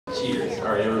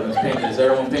Alright, everyone's paying. Is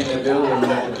everyone paying their bills?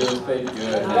 Everyone the bills paid?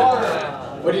 Good.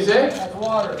 What do you say? That's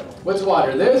water. What's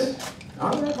water? This?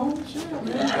 Alright, holy shit,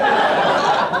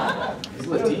 man. He's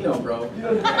Latino, bro.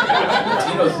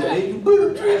 Latinos say, you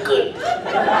better drink it.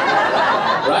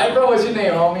 Right, bro? What's your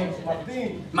name, homie?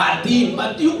 Martin. Martin,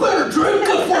 you better drink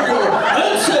it for your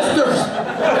ancestors.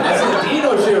 That's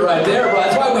Latino shit right there, bro.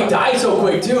 That's why we die so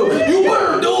quick, too. You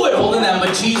better do it. Holding that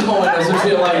machismo and some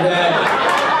shit like that.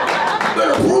 You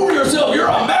better prove yourself. You're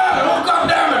a man. Oh, God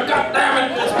damn it. God damn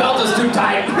it. This belt is too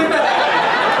tight.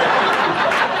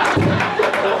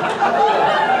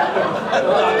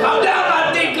 Calm down,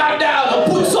 Martin. Calm down. I'll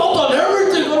put salt on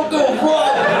everything. I'll go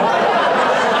run.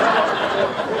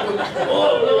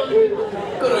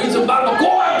 Gonna eat some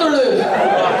barbacoa after this.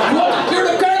 You want to cure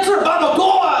the cancer?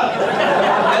 Barbacoa.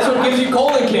 That's what gives you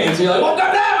colon cancer. You're like, oh,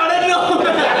 God damn, I didn't know.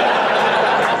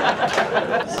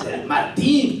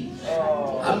 Martin.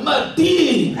 I'm Martin.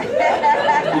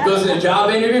 He goes in a job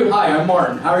interview. Hi, I'm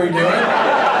Martin. How are you doing? I've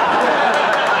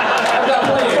got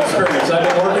plenty of experience. I've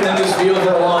been working in this field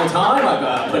for a long time.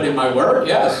 I've put in my work,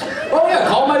 yes. Oh yeah,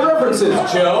 call my references.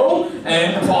 Joe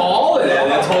and Paul, and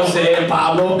that's Jose and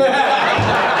Pablo.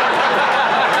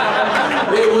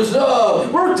 It was,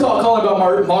 we're calling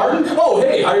about Martin. Oh,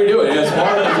 hey, how are you doing? Yes,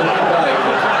 Martin is a good guy.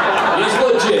 He's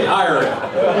legit, hire him.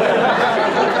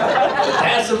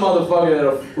 That's a motherfucker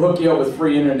that'll hook you up with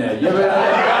free internet. You ever had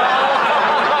that?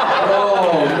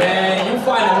 Oh, man, you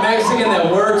find a Mexican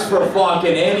that works for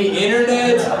fucking any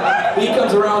internet, he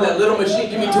comes around with that little machine,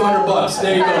 give me 200 bucks.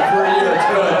 There you go, for a year, it's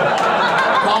good.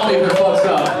 Call me if it fucks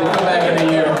up. We'll come back in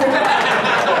a year.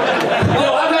 You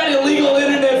know, I've had illegal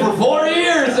internet for 4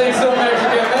 years, thanks to a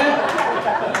Mexican,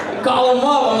 man. Call him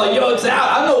up, I'm like, yo, it's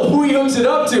out. I know who he hooks it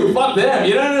up to. Fuck them,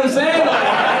 you know what I'm saying?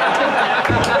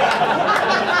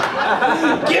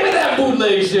 Give me that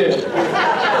bootleg shit.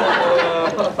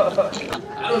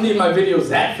 I don't need my videos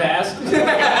that fast.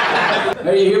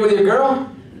 Are you here with your girl?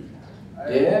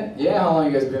 Yeah? Yeah, how long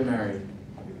you guys been married?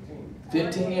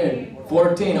 15 years.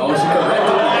 14. Oh, she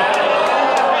corrected me.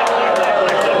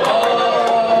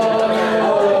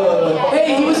 Oh.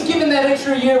 Hey, he was given that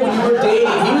extra year when you were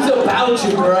dating. He was about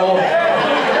you, bro.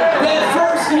 That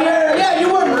first year, yeah, you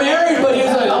weren't married, but he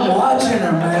was like, I'm watching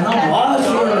her, man. I'm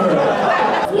watching her.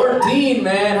 14,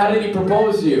 man. How did he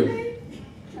propose to you?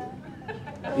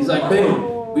 He's like, babe,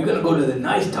 we're gonna go to the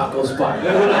nice taco spot. Is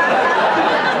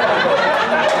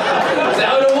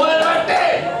that what it was right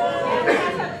there?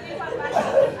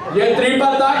 You had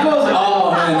tripa tacos?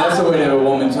 Oh man, that's the way to have a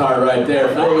woman's heart right there,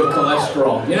 filled with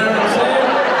cholesterol. You know what I'm saying?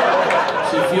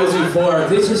 She feels euphoric.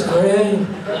 This is great.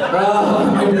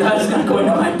 Oh, my blood's not going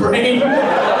to my brain.